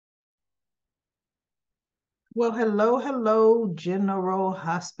Well, hello, hello, General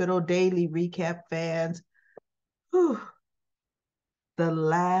Hospital Daily Recap fans. Whew, the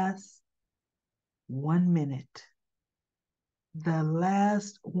last 1 minute, the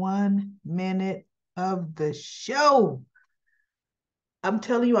last 1 minute of the show. I'm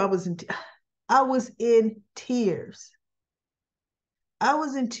telling you, I was in tears. I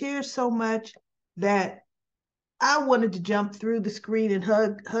was in tears so much that I wanted to jump through the screen and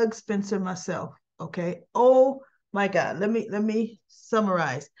hug Spencer myself. Okay. Oh my God. Let me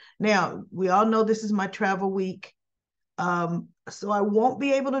summarize. Now, we all know this is my travel week. So I won't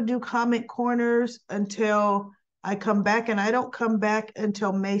be able to do comment corners until I come back, and I don't come back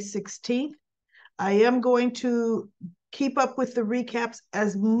until May 16th. I am going to keep up with the recaps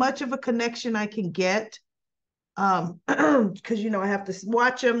as much of a connection I can get. Because I have to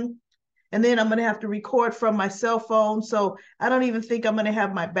watch them, and then I'm going to have to record from my cell phone. So I don't even think I'm going to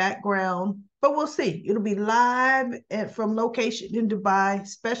have my background, but we'll see. It'll be live and from location in Dubai,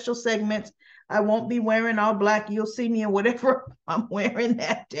 special segments. I won't be wearing all black. You'll see me in whatever I'm wearing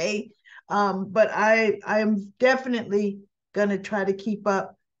that day. But I'm definitely going to try to keep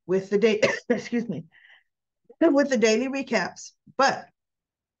up with the day. Excuse me, with the daily recaps. But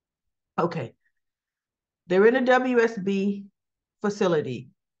okay, they're in a WSB facility.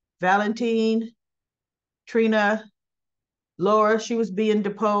 Valentine, Trina, Laura, she was being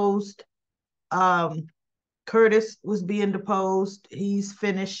deposed. Um, Curtis was being deposed. He's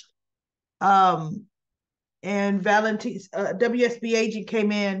finished. Um, and Valentine's WSB agent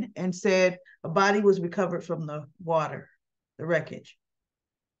came in and said a body was recovered from the water, the wreckage.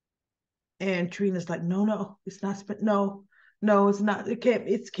 And Trina's like, no, no, it's not. No, no, it's not.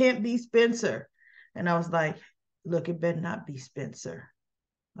 It can't be Spencer. And I was like, look, it better not be Spencer.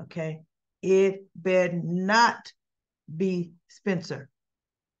 Okay, it better not be Spencer.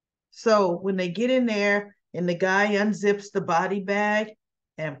 So when they get in there and the guy unzips the body bag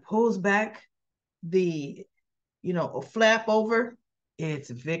and pulls back the, a flap over, it's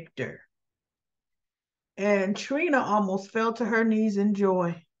Victor. And Trina almost fell to her knees in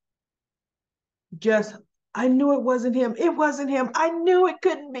joy. Just, I knew it wasn't him. It wasn't him. I knew it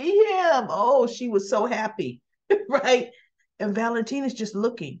couldn't be him. Oh, she was so happy, right? And Valentina's just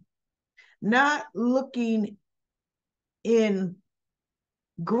looking, not looking in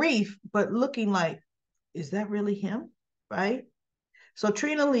grief, but looking like, is that really him? Right? So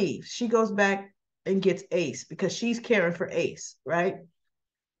Trina leaves. She goes back and gets Ace because she's caring for Ace, right?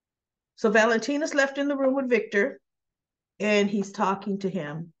 So Valentina's left in the room with Victor, and he's talking to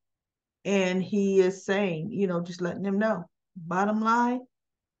him. And he is saying, just letting him know, bottom line,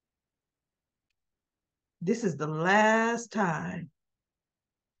 this is the last time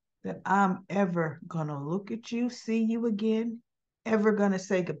that I'm ever going to look at you, see you again, ever going to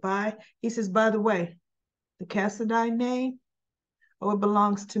say goodbye. He says, by the way, the Cassadine name, oh, it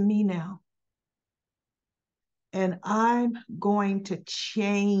belongs to me now. And I'm going to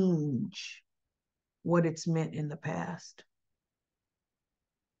change what it's meant in the past.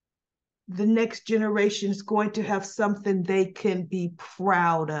 The next generation is going to have something they can be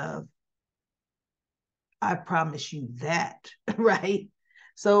proud of. I promise you that, right?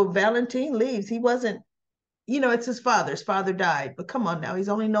 So Valentine leaves. He wasn't, it's his father. His father died. But come on now, he's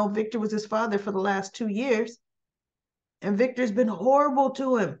only known Victor was his father for the last 2 years. And Victor's been horrible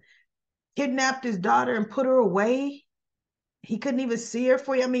to him. Kidnapped his daughter and put her away. He couldn't even see her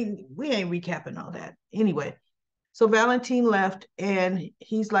for you. I mean, we ain't recapping all that. Anyway, so Valentine left and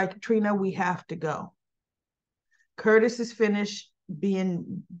he's like, Trina, we have to go. Curtis is finished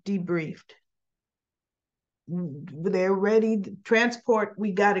being debriefed. They're ready. Transport,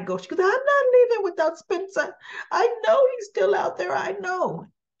 we got to go. She goes, I'm not leaving without Spencer. I know he's still out there. I know.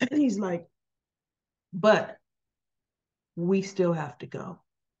 And he's like, but we still have to go.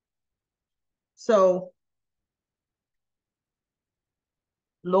 So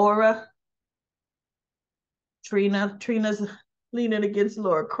Laura, Trina's leaning against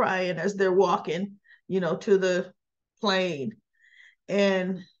Laura, crying as they're walking, to the plane.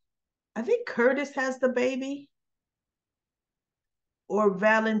 And I think Curtis has the baby, or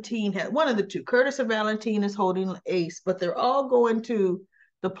Valentine had one of the two. Curtis or Valentine is holding Ace, but they're all going to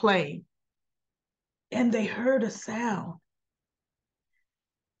the plane. And they heard a sound.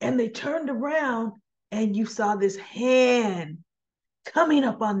 And they turned around and you saw this hand coming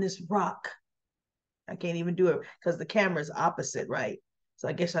up on this rock. I can't even do it because the camera's opposite, right? So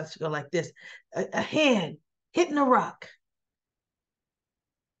I guess I have to go like this. A hand hitting a rock.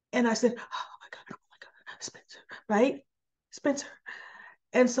 And I said, oh my God, Spencer, right? Spencer.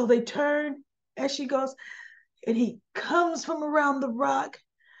 And so they turn and she goes, and he comes from around the rock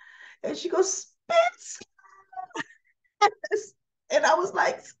and she goes, Spencer. And I was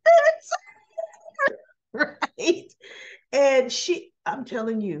like, Spencer, right? And I'm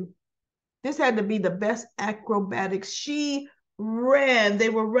telling you, this had to be the best acrobatics. She ran. They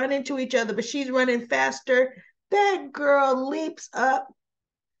were running to each other, but she's running faster. That girl leaps up,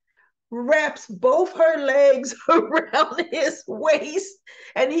 wraps both her legs around his waist,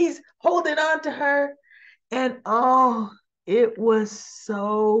 and he's holding on to her. And oh, it was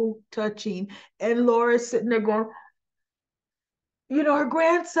so touching. And Laura's sitting there going, her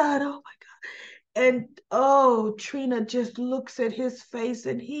grandson, oh my God. And oh, Trina just looks at his face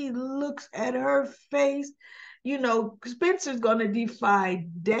and he looks at her face. Spencer's going to defy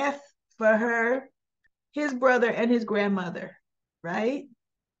death for her, his brother, and his grandmother, right?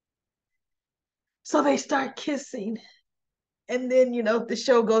 So they start kissing. And then, the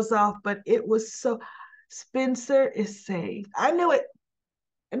show goes off, but it was so, Spencer is saved. I knew it.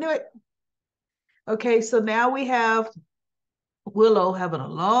 I knew it. Okay, so now we have Willow having a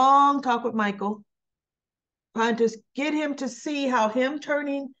long talk with Michael, trying to get him to see how him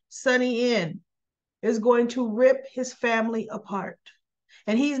turning Sonny in is going to rip his family apart.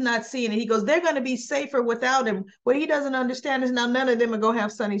 And he's not seeing it. He goes, they're going to be safer without him. What he doesn't understand is now none of them are going to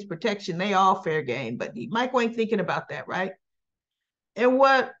have Sonny's protection. They all fair game. But Michael ain't thinking about that, right? And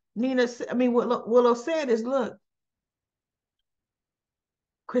what Willow said is, look,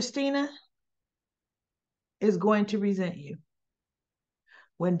 Christina is going to resent you.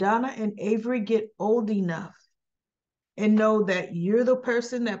 When Donna and Avery get old enough and know that you're the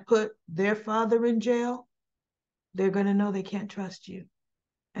person that put their father in jail, they're going to know they can't trust you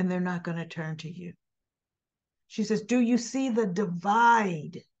and they're not going to turn to you. She says, do you see the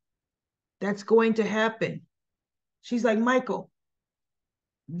divide that's going to happen? She's like, Michael,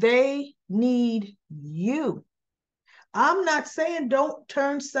 they need you. I'm not saying don't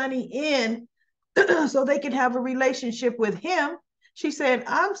turn Sonny in so they can have a relationship with him. She said,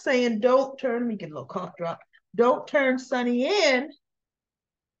 I'm saying let me get a little cough drop. Don't turn Sonny in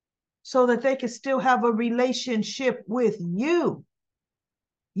so that they can still have a relationship with you.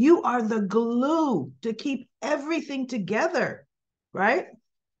 You are the glue to keep everything together, right?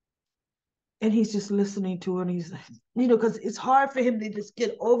 And he's just listening to her, and he's, because it's hard for him to just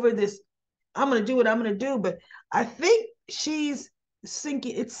get over this. I'm going to do what I'm going to do. But I think it's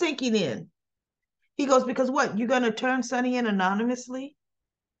sinking in. He goes, because what? You're going to turn Sonny in anonymously?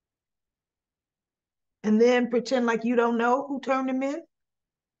 And then pretend like you don't know who turned him in?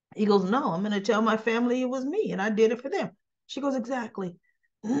 He goes, no, I'm going to tell my family it was me and I did it for them. She goes, exactly.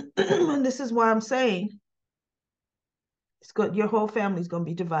 And this is why I'm saying your whole family's going to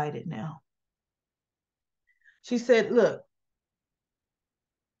be divided now. She said, look,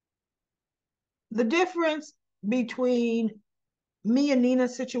 the difference between me and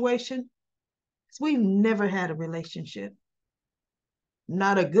Nina's situation is we've never had a relationship.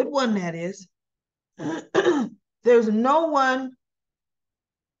 Not a good one, that is. There's no one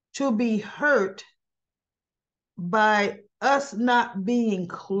to be hurt by us not being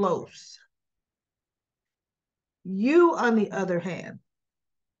close. You, on the other hand,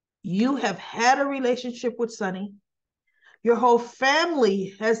 you have had a relationship with Sonny. Your whole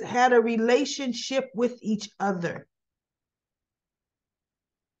family has had a relationship with each other.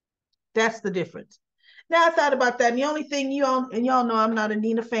 That's the difference. Now I thought about that, and the only thing y'all know I'm not a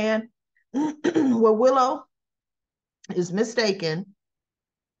Nina fan, where Willow is mistaken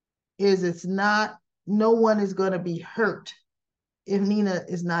is no one is going to be hurt if Nina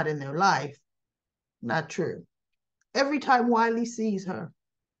is not in their life. Not true. Every time Wiley sees her,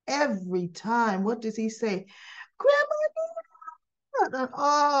 every time, what does he say? Grandma Nina.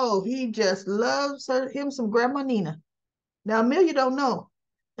 Oh, he just loves him some Grandma Nina. Now, Amelia don't know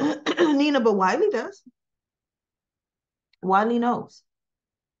Nina, but Wiley does. Wiley knows.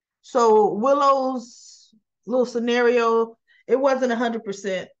 So Willow's little scenario, it wasn't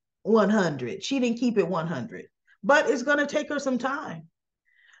 100% 100. She didn't keep it 100, but it's going to take her some time.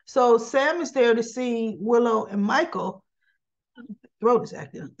 So Sam is there to see Willow and Michael. Throat is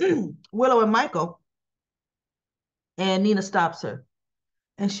acting. Willow and Michael, and Nina stops her,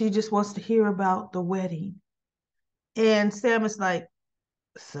 and she just wants to hear about the wedding. And Sam is like,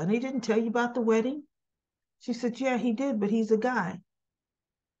 Sonny didn't tell you about the wedding? She said, yeah, he did, but he's a guy.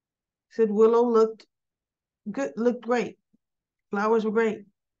 Said Willow looked great. Flowers were great.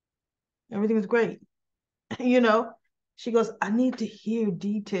 Everything was great. She goes, I need to hear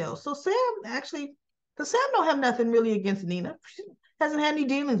details. So Sam actually, because Sam don't have nothing really against Nina. She hasn't had any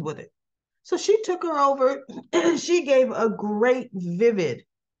dealings with it. So she took her over and she gave a great, vivid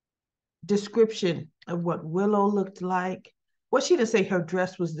description of what Willow looked like. Well, she didn't say her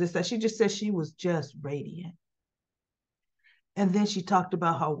dress was this, that. She just said she was just radiant. And then she talked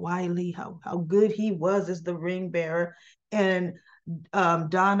about how wily, how good he was as the ring bearer. And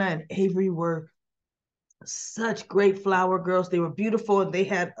Donna and Avery were such great flower girls. They were beautiful, and they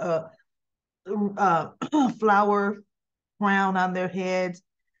had a flower crown on their heads.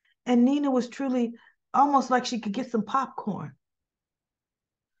 And Nina was truly almost like she could get some popcorn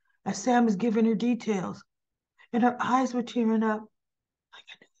as Sam is giving her details. And her eyes were tearing up.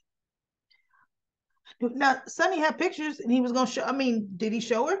 Now, Sonny had pictures and he was going to show. I mean, did he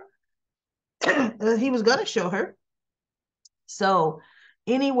show her? He was going to show her. So,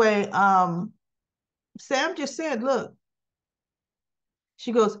 anyway, Sam just said, look,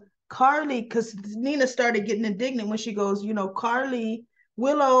 she goes, Carly, because Nina started getting indignant when she goes, you know, Carly,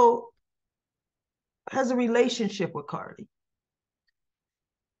 Willow has a relationship with Carly.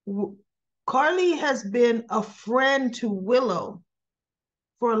 Carly has been a friend to Willow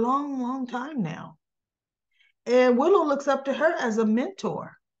for a long, long time now. And Willow looks up to her as a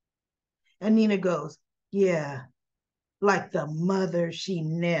mentor. And Nina goes, yeah, like the mother she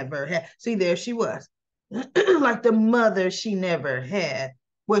never had. See, there she was. Like the mother she never had.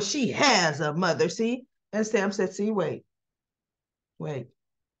 Well, she has a mother, see? And Sam said, see, wait.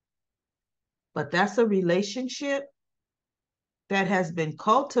 But that's a relationship that has been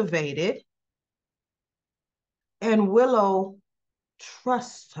cultivated, and Willow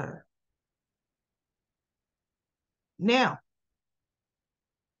trusts her. Now,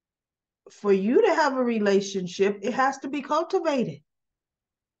 for you to have a relationship, it has to be cultivated,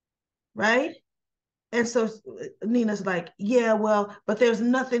 right? And so Nina's like, yeah, well, but there's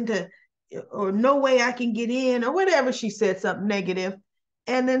nothing to, or no way I can get in, or whatever. She said something negative.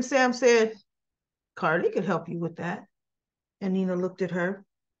 And then Sam said, Carly could help you with that. And Nina looked at her.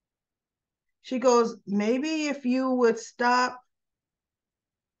 She goes, maybe if you would stop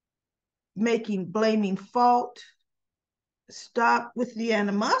blaming fault, stop with the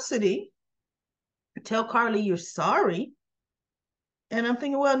animosity, tell Carly you're sorry. And I'm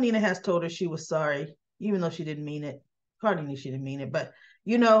thinking, well, Nina has told her she was sorry, even though she didn't mean it. Carly knew she didn't mean it, but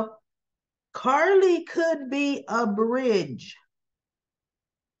you know, Carly could be a bridge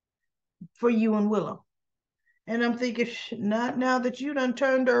for you and Willow. And I'm thinking, not now that you done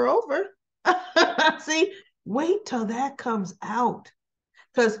turned her over. See, wait till that comes out.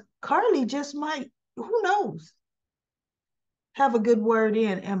 Because Carly just might, who knows, have a good word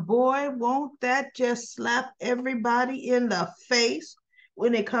in. And boy, won't that just slap everybody in the face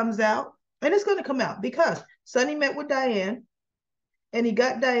when it comes out. And it's going to come out because Sonny met with Diane and he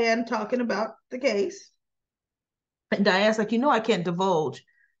got Diane talking about the case. And Diane's like, you know, I can't divulge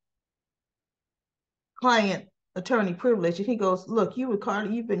client attorney privilege. And he goes, look, you've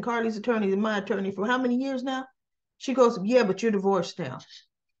been Carly's attorney and my attorney for how many years now? She goes, yeah, but you're divorced now.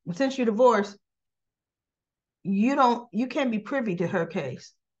 And since you're divorced, you can't be privy to her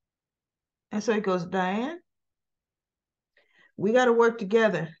case. And so he goes, Diane, we got to work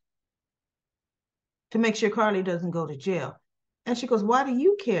together to make sure Carly doesn't go to jail. And she goes, why do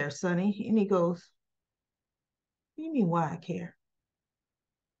you care, Sonny? And he goes, what do you mean why I care?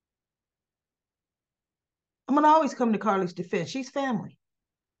 I'm going to always come to Carly's defense. She's family.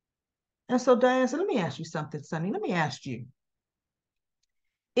 And so Diane said, let me ask you something, Sonny. Let me ask you.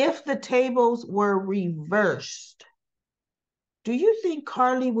 If the tables were reversed, do you think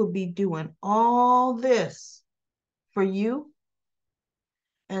Carly would be doing all this for you?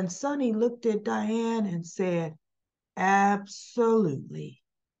 And Sonny looked at Diane and said, absolutely.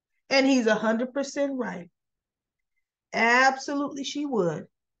 And he's 100% right. Absolutely, she would.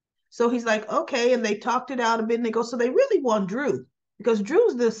 So he's like, okay. And they talked it out a bit and they go, so they really want Drew because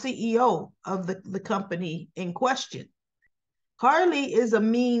Drew's the CEO of the company in question. Carly is a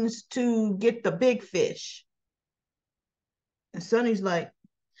means to get the big fish. And Sonny's like,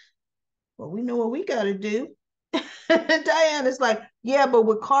 well, we know what we got to do. Diane is like, yeah, but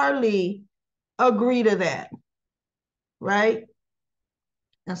would Carly agree to that? Right?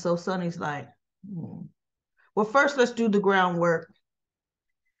 And so Sonny's like, well, first let's do the groundwork.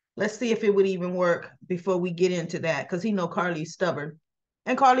 Let's see if it would even work before we get into that, because he know Carly's stubborn.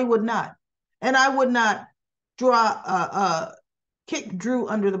 And Carly would not. And I would not kick Drew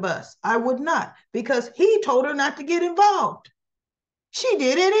under the bus. I would not, because he told her not to get involved. She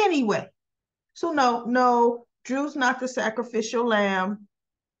did it anyway. So no, Drew's not the sacrificial lamb.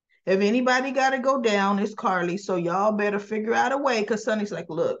 If anybody got to go down, it's Carly. So y'all better figure out a way, because Sonny's like,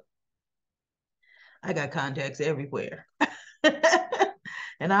 look, I got contacts everywhere.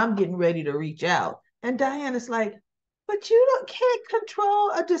 And I'm getting ready to reach out. And Diane is like, but you can't control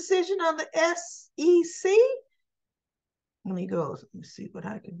a decision on the SEC. And he goes, let me see what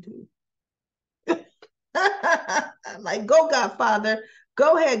I can do. I'm like, go, Godfather.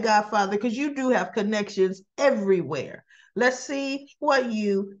 Go ahead, Godfather, because you do have connections everywhere. Let's see what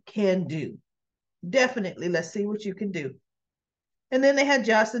you can do. Definitely, let's see what you can do. And then they had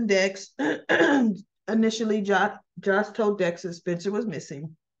Joss and Dex. Initially, Joss told Dex that Spencer was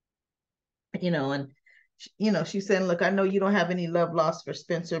missing, and she's saying, look, I know you don't have any love lost for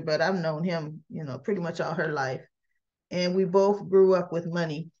Spencer, but I've known him, pretty much all her life. And we both grew up with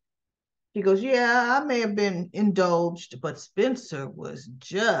money. He goes, yeah, I may have been indulged, but Spencer was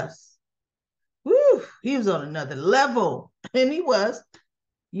just, whew, he was on another level. And he was,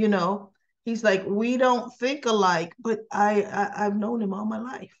 you know, he's like, we don't think alike, but I've known him all my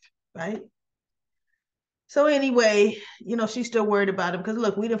life, right? So anyway, she's still worried about him because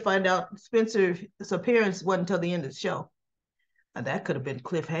look, we didn't find out Spencer's appearance wasn't until the end of the show. Now, that could have been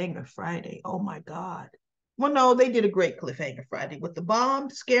cliffhanger Friday. Oh my God. Well, no, they did a great cliffhanger Friday with the bomb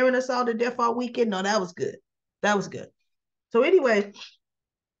scaring us all to death all weekend. No, that was good. That was good. So anyway,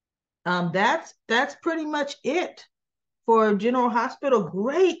 that's pretty much it for General Hospital.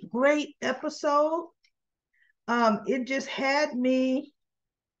 Great episode. It just had me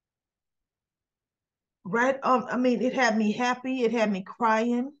right on. I mean, it had me happy. It had me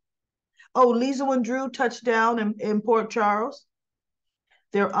crying. Oh, Lisa and Drew touched down in Port Charles.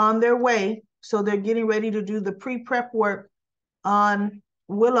 They're on their way. So they're getting ready to do the pre-prep work on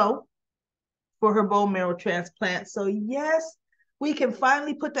Willow for her bone marrow transplant. So yes, we can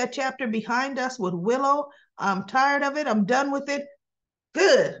finally put that chapter behind us with Willow. I'm tired of it. I'm done with it.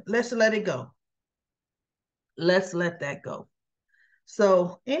 Good. Let's let it go. Let's let that go.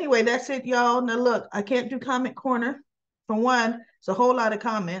 So anyway, that's it, y'all. Now look, I can't do comment corner. For one, it's a whole lot of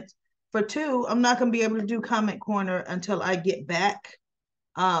comments. For two, I'm not going to be able to do comment corner until I get back.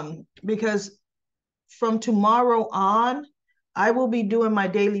 Because from tomorrow on, I will be doing my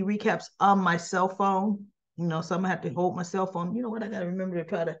daily recaps on my cell phone. So I'm gonna have to hold my cell phone. You know what? I gotta remember to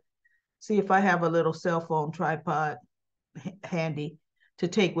try to see if I have a little cell phone tripod handy to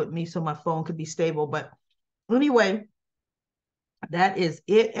take with me so my phone could be stable. But anyway, that is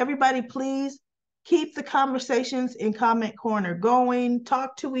it. Everybody, please keep the conversations in comment corner going.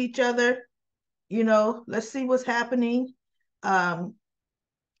 Talk to each other. Let's see what's happening.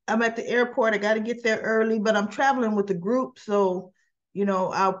 I'm at the airport. I got to get there early, but I'm traveling with the group. So,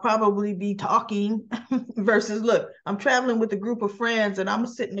 I'll probably be talking versus look, I'm traveling with a group of friends and I'm gonna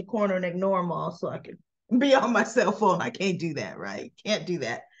sit in the corner and ignore them all so I can be on my cell phone. I can't do that, right? Can't do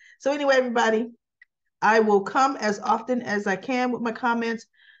that. So anyway, everybody, I will come as often as I can with my comments.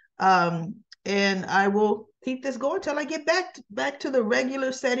 And I will keep this going until I get back to the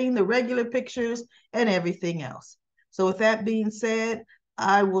regular setting, the regular pictures and everything else. So with that being said,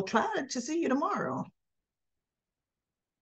 I will try to see you tomorrow.